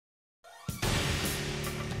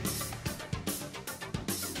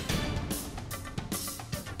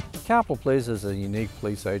Capitol Police is a unique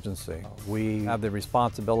police agency. We have the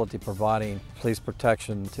responsibility of providing police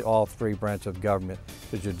protection to all three branches of government,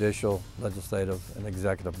 the judicial, legislative, and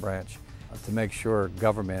executive branch, to make sure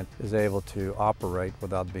government is able to operate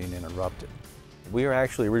without being interrupted. We were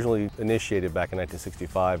actually originally initiated back in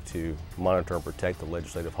 1965 to monitor and protect the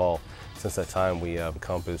Legislative Hall. Since that time, we have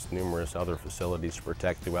encompassed numerous other facilities to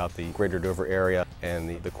protect throughout the greater Dover area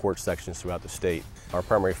and the court sections throughout the state. Our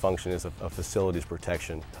primary function is a facilities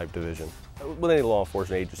protection type division. With any law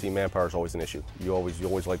enforcement agency, manpower is always an issue. You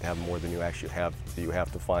always like to have more than you actually have, so you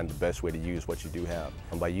have to find the best way to use what you do have.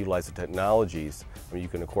 And by utilizing technologies, you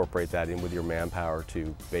can incorporate that in with your manpower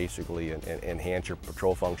to basically enhance your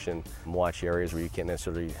patrol function, watch areas where you can't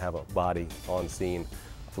necessarily have a body on scene.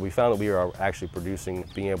 So we found that we are actually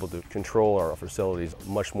being able to control our facilities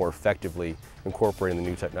much more effectively, incorporating the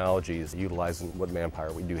new technologies, utilizing what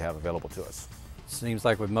manpower we do have available to us. Seems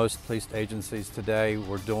like with most police agencies today,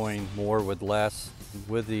 we're doing more with less.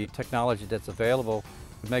 With the technology that's available,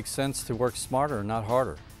 it makes sense to work smarter, not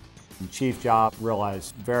harder. Chief Job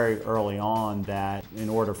realized very early on that in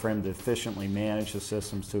order for him to efficiently manage the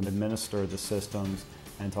systems, to administer the systems,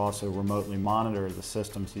 and to also remotely monitor the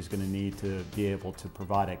systems, he's going to need to be able to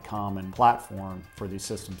provide a common platform for these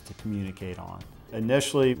systems to communicate on.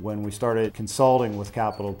 Initially, when we started consulting with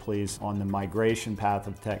Capitol Police on the migration path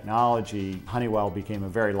of technology, Honeywell became a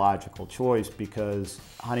very logical choice because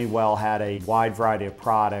Honeywell had a wide variety of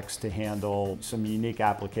products to handle some unique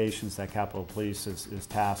applications that Capitol Police is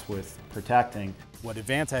tasked with protecting. What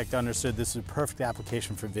Advantech understood, this is a perfect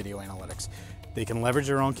application for video analytics. They can leverage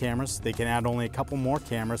their own cameras, they can add only a couple more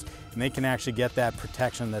cameras, and they can actually get that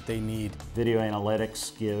protection that they need. Video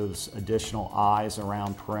analytics gives additional eyes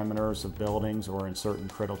around perimeters of buildings or in certain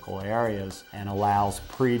critical areas and allows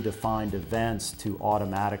predefined events to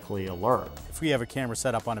automatically alert. If we have a camera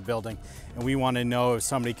set up on a building and we want to know if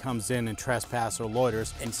somebody comes in and trespasses or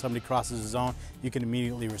loiters and somebody crosses a zone, you can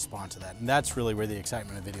immediately respond to that. And that's really where the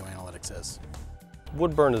excitement of video analytics is.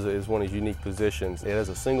 Woodburn is one of these unique positions. It has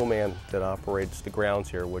a single man that operates the grounds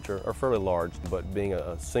here, which are fairly large, but being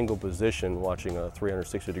a single position, watching a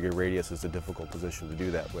 360-degree radius is a difficult position to do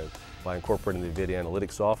that with. By incorporating the video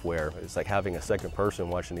analytics software, it's like having a second person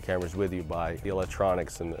watching the cameras with you. By the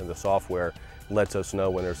electronics and the software lets us know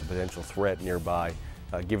when there's a potential threat nearby,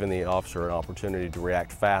 giving the officer an opportunity to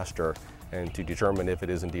react faster and to determine if it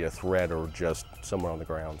is indeed a threat or just someone on the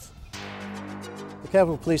grounds. The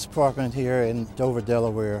Capitol Police Department here in Dover,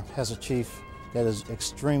 Delaware has a chief that is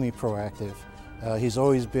extremely proactive. He's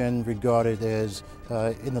always been regarded as,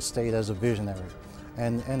 in the state, as a visionary.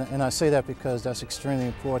 And I say that because that's extremely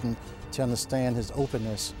important to understand his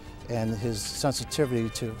openness and his sensitivity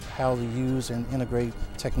to how to use and integrate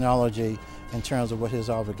technology in terms of what his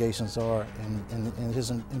obligations are and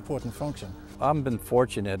his important function. I've been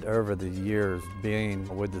fortunate over the years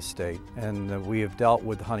being with the state, and we have dealt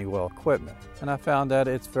with Honeywell equipment. And I found that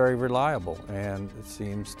it's very reliable and it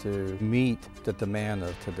seems to meet the demand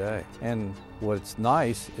of today. And what's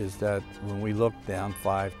nice is that when we look down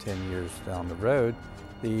 5–10 years down the road,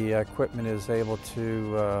 the equipment is able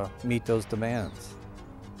to meet those demands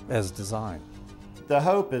as designed. The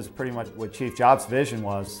hope is pretty much what Chief Job's vision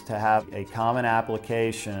was, to have a common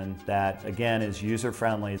application that, again, is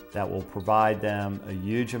user-friendly, that will provide them a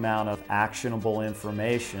huge amount of actionable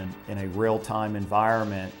information in a real-time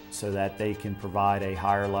environment so that they can provide a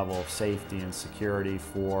higher level of safety and security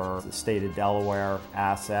for the state of Delaware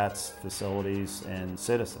assets, facilities, and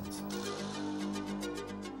citizens.